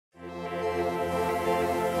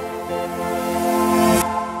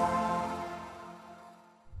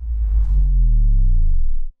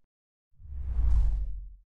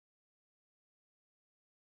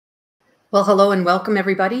Well, hello and welcome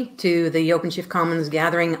everybody to the OpenShift Commons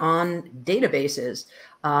gathering on databases.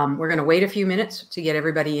 We're going to wait a few minutes to get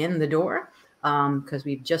everybody in the door because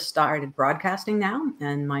we've just started broadcasting now,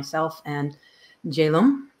 and myself and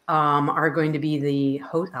Jehlum are going to be the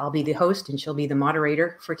host. I'll be the host and she'll be the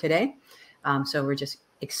moderator for today. So we're just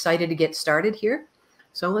excited to get started here.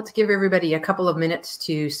 So let's give everybody a couple of minutes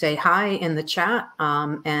to say hi in the chat,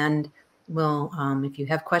 and we'll, if you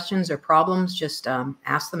have questions or problems, just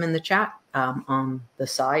ask them in the chat on the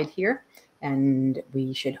side here, and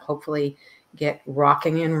we should hopefully get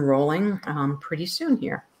rocking and rolling pretty soon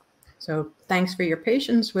here. So thanks for your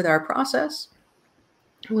patience with our process.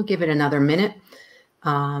 We'll give it another minute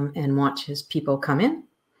and watch as people come in.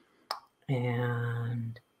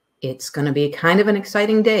 And it's going to be kind of an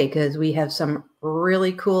exciting day because we have some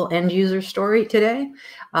really cool end user story today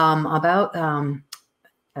about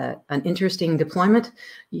an interesting deployment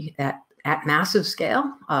at massive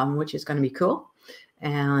scale, which is going to be cool.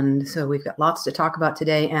 And so we've got lots to talk about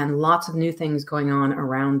today and lots of new things going on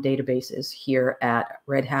around databases here at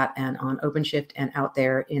Red Hat and on OpenShift and out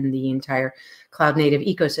there in the entire cloud native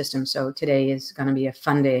ecosystem. So today is going to be a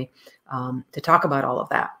fun day to talk about all of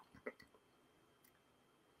that.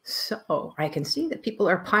 So I can see that people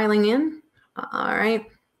are piling in. All right.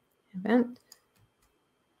 Event.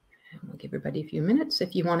 We'll give everybody a few minutes.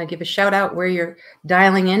 If you want to give a shout out where you're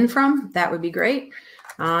dialing in from, that would be great.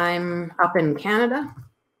 I'm up in Canada,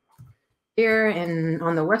 here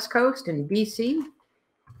on the West Coast in BC,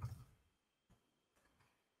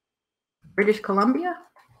 British Columbia.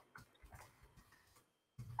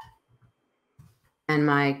 And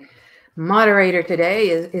my moderator today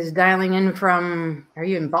is dialing in from, are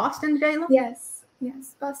you in Boston, Jehlum? Yes,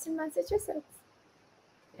 Boston, Massachusetts.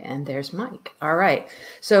 And there's Mike. All right.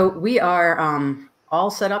 So we are all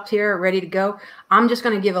set up here, ready to go. I'm just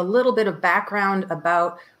going to give a little bit of background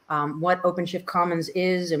about what OpenShift Commons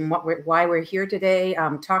is and why we're here today,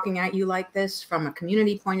 talking at you like this from a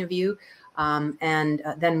community point of view. And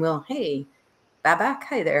then we'll, hey, Babak,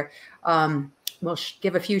 hi there. We'll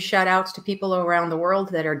give a few shout outs to people around the world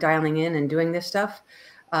that are dialing in and doing this stuff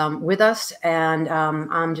with us. And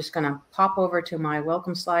I'm just going to pop over to my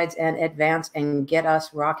welcome slides and advance and get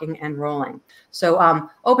us rocking and rolling. So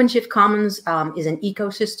OpenShift Commons is an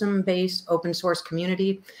ecosystem-based open source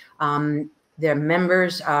community. Their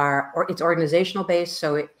members are, it's organizational based.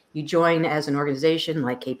 So you join as an organization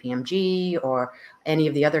like KPMG or any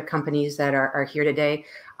of the other companies that are here today.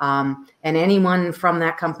 And anyone from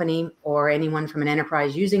that company or anyone from an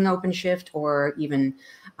enterprise using OpenShift or even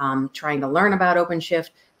trying to learn about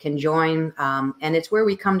OpenShift can join. And it's where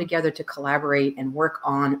we come together to collaborate and work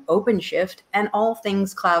on OpenShift and all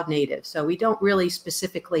things cloud native. So we don't really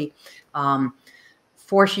specifically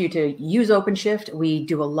force you to use OpenShift. We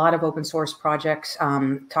do a lot of open source projects,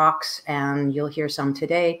 talks, and you'll hear some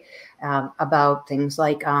today about things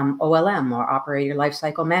like OLM or Operator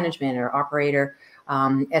Lifecycle Management or Operator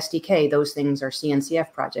SDK. Those things are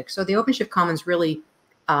CNCF projects. So the OpenShift Commons really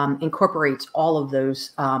incorporates all of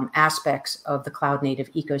those aspects of the cloud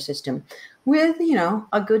native ecosystem with, you know,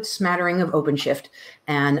 a good smattering of OpenShift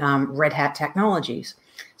and Red Hat technologies.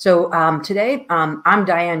 So today, I'm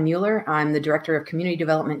Diane Mueller. I'm the Director of Community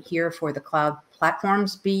Development here for the Cloud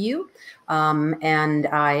Platforms BU. And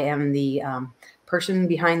I am the person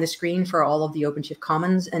behind the screen for all of the OpenShift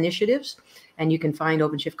Commons initiatives. And you can find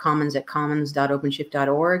OpenShift Commons at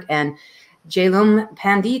commons.openshift.org. And Jehlum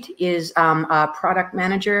Pandit is a product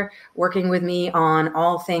manager working with me on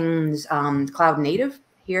all things cloud native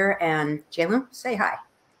here. And Jehlum, say hi.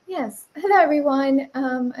 Yes. Hello, everyone.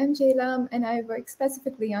 I'm Jehlum, and I work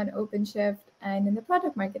specifically on OpenShift and in the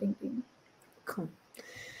product marketing team. Cool.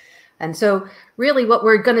 And so really what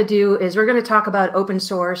we're going to do is we're going to talk about open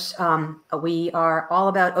source. We are all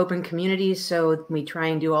about open communities. So we try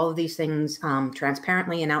and do all of these things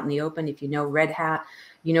transparently and out in the open. If you know Red Hat,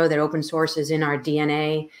 you know that open source is in our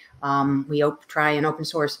DNA. We try and open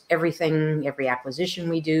source everything, every acquisition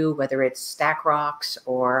we do, whether it's StackRox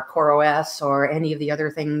or CoreOS or any of the other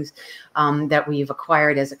things that we've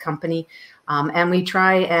acquired as a company. And we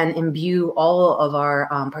try and imbue all of our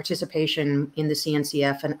participation in the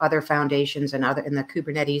CNCF and other foundations and in the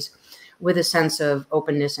Kubernetes with a sense of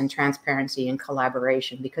openness and transparency and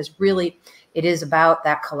collaboration, because really it is about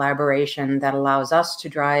that collaboration that allows us to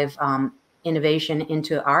drive innovation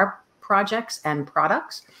into our projects and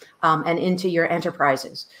products and into your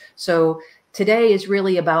enterprises. So today is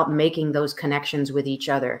really about making those connections with each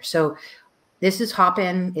other. So this is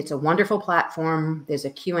Hopin. It's a wonderful platform. There's a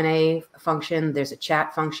Q&A function. There's a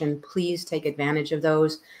chat function. Please take advantage of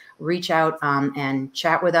those. Reach out and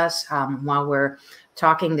chat with us while we're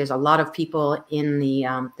talking. There's a lot of people in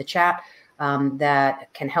the chat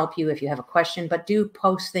that can help you if you have a question, but do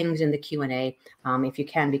post things in the Q&A if you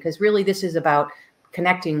can, because really this is about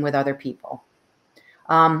connecting with other people.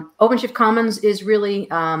 OpenShift Commons is really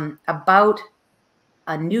about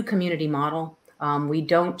a new community model. We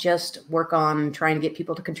don't just work on trying to get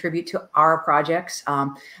people to contribute to our projects.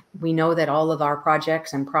 We know that all of our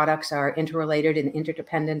projects and products are interrelated and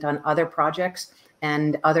interdependent on other projects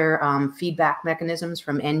and other feedback mechanisms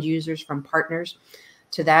from end users, from partners.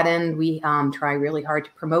 To that end, we try really hard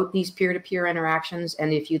to promote these peer-to-peer interactions.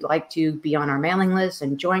 And if you'd like to be on our mailing list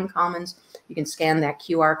and join Commons, you can scan that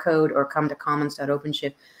QR code or come to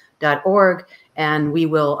commons.openshift.org, and we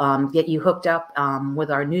will get you hooked up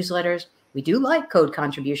with our newsletters. We do like code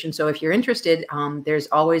contribution, so if you're interested, there's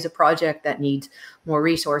always a project that needs more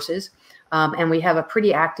resources. And we have a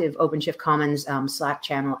pretty active OpenShift Commons Slack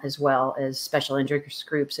channel, as well as special interest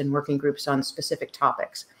groups and working groups on specific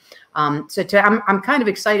topics. I'm kind of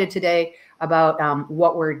excited today about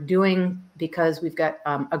what we're doing, because we've got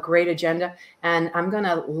a great agenda, and I'm going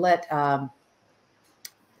to let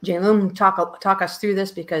Jehlum talk us through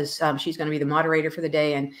this, because she's going to be the moderator for the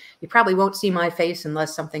day, and you probably won't see my face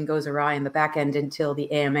unless something goes awry in the back end until the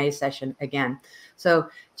AMA session again. So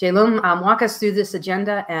Jehlum, walk us through this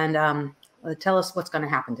agenda and tell us what's going to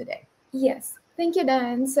happen today. Yes. Thank you,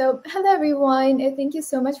 Diane. So hello, everyone. Thank you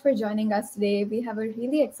so much for joining us today. We have a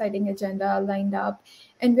really exciting agenda lined up,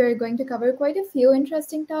 and we're going to cover quite a few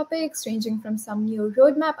interesting topics, ranging from some new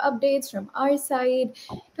roadmap updates from our side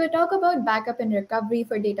to a talk about backup and recovery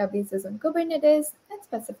for databases on Kubernetes, and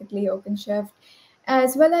specifically OpenShift,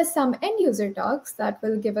 as well as some end user talks that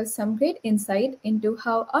will give us some great insight into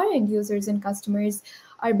how our end users and customers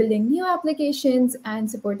are building new applications and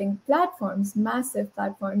supporting platforms, massive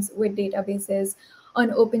platforms with databases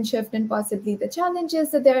on OpenShift, and possibly the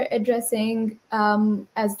challenges that they're addressing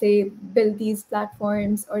as they build these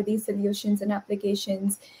platforms or these solutions and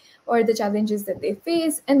applications, or the challenges that they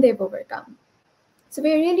face and they've overcome. So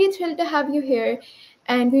we're really thrilled to have you here,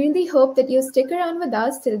 and we really hope that you stick around with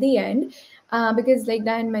us till the end, because like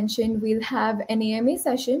Diane mentioned, we'll have an AMA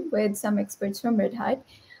session with some experts from Red Hat.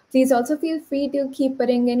 Please also feel free to keep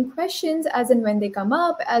putting in questions as and when they come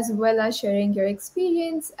up, as well as sharing your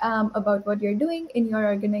experience about what you're doing in your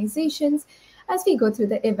organizations as we go through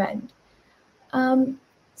the event.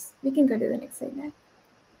 We can go to the next slide now.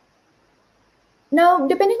 Now,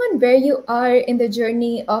 depending on where you are in the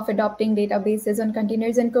journey of adopting databases on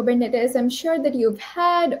containers and Kubernetes, I'm sure that you've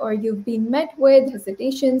had or you've been met with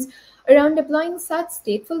hesitations around deploying such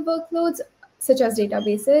stateful workloads such as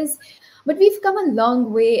databases. But we've come a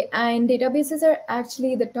long way, and databases are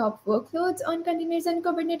actually the top workloads on containers and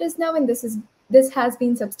Kubernetes now, and this has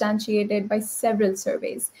been substantiated by several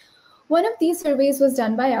surveys. One of these surveys was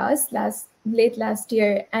done by us late last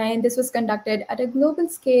year, and this was conducted at a global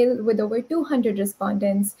scale with over 200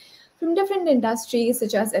 respondents from different industries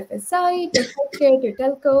such as FSI to healthcare to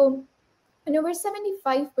telco. And over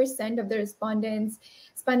 75% of the respondents,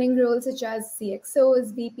 spanning roles such as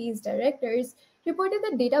CXOs, VPs, directors, reported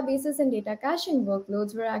that databases and data caching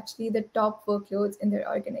workloads were actually the top workloads in their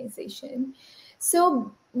organization.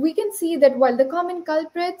 So we can see that while the common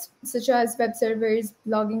culprits, such as web servers,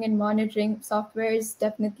 blogging and monitoring softwares,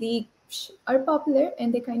 definitely are popular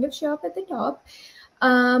and they kind of show up at the top,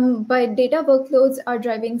 but data workloads are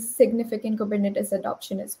driving significant Kubernetes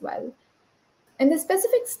adoption as well. And the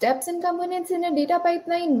specific steps and components in a data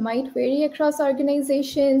pipeline might vary across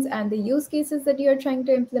organizations and the use cases that you're trying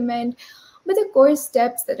to implement, but the core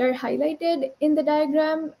steps that are highlighted in the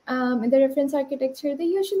diagram, in the reference architecture, they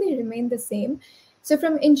usually remain the same. So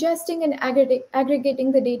from ingesting and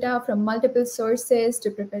aggregating the data from multiple sources, to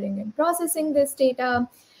preparing and processing this data,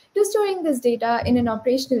 to storing this data in an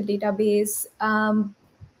operational database,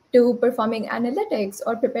 to performing analytics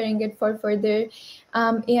or preparing it for further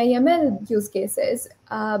AI/ML use cases.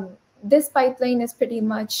 This pipeline is pretty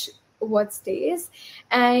much what stays.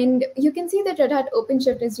 And you can see that Red Hat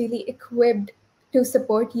OpenShift is really equipped to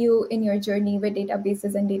support you in your journey with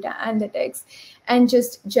databases and data analytics and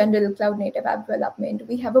just general cloud native app development.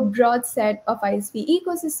 We have a broad set of ISV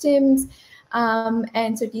ecosystems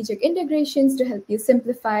and strategic integrations to help you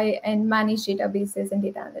simplify and manage databases and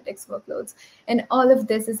data analytics workloads. And all of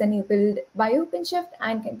this is enabled by OpenShift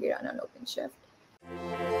and can be run on OpenShift.